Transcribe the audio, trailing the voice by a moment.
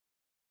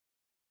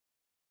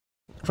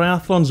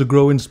Triathlon's a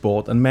growing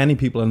sport and many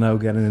people are now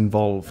getting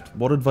involved.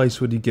 What advice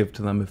would you give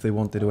to them if they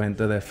wanted to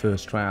enter their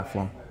first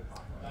triathlon?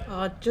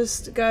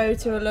 Just go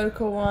to a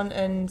local one,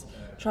 and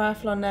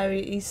triathlon now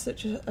is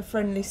such a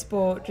friendly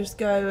sport. Just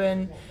go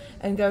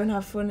and go and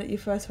have fun at your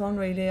first one,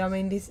 really. I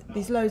mean,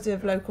 there's loads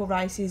of local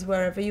races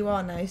wherever you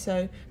are now,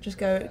 so just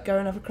go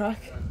and have a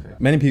crack.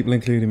 Many people,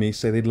 including me,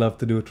 say they'd love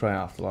to do a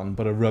triathlon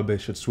but are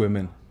rubbish at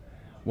swimming.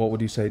 What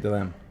would you say to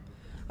them?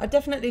 I'd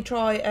definitely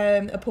try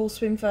a pool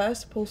swim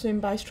first, pool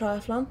swim based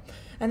triathlon,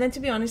 and then, to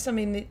be honest, I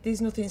mean,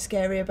 there's nothing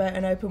scary about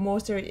an open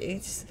water.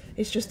 It's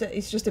just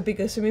a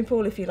bigger swimming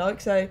pool, if you like.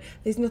 So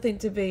there's nothing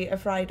to be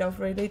afraid of,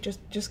 really.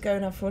 Just go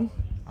and have fun.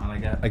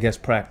 And I guess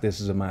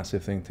practice is a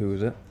massive thing too,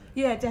 is it?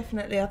 Yeah,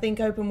 definitely. I think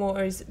open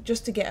water is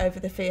just to get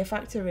over the fear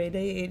factor,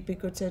 really. It'd be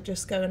good to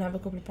just go and have a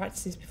couple of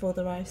practices before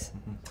the race.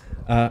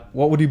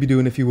 What would you be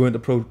doing if you weren't a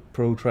pro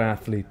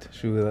triathlete?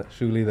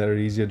 Surely there are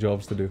easier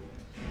jobs to do.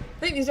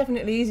 I think there's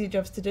definitely easier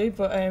jobs to do,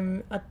 but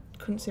I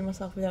couldn't see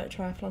myself without a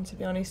triathlon, to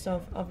be honest.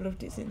 I've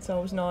loved it since I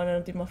was 9 and I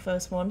did my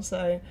first one,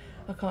 so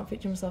I can't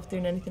picture myself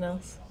doing anything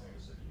else.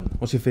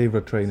 What's your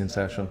favourite training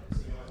session?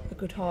 A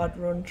good hard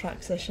run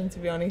track session, to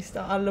be honest.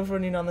 I love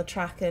running on the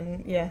track,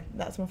 and yeah,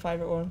 that's my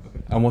favourite one.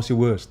 And what's your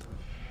worst?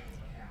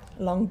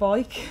 Long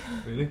bike.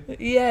 Really?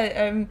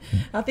 Yeah,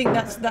 I think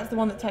that's the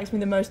one that takes me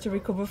the most to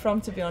recover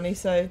from, to be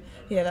honest, so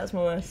yeah, that's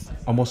my worst.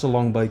 And what's a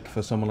long bike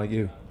for someone like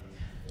you?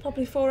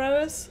 Probably 4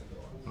 hours.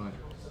 Right.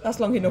 That's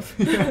long enough.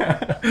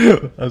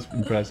 That's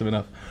impressive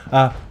enough.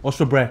 What's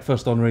for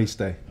breakfast on race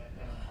day?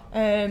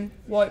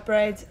 White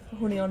bread,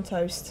 honey on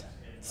toast.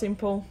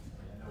 Simple,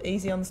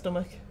 easy on the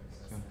stomach.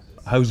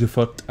 How's your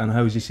foot and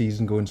how's your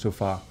season going so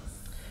far?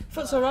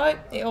 Foot's all right.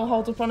 It'll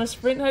hold up on a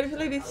sprint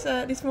hopefully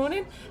this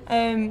morning.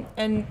 And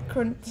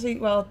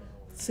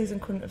season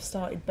couldn't have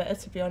started better,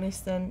 to be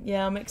honest. And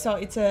yeah, I'm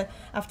excited to,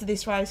 after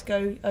this race,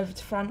 go over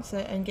to France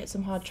and get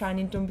some hard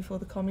training done before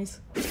the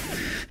commies.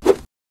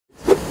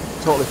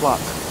 Totally flat.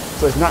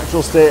 So its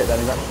natural state then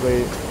is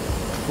actually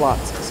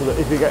flat, so that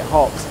if you get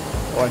hot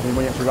or anything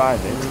when you're actually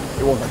riding,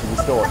 it won't actually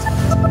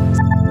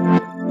distort.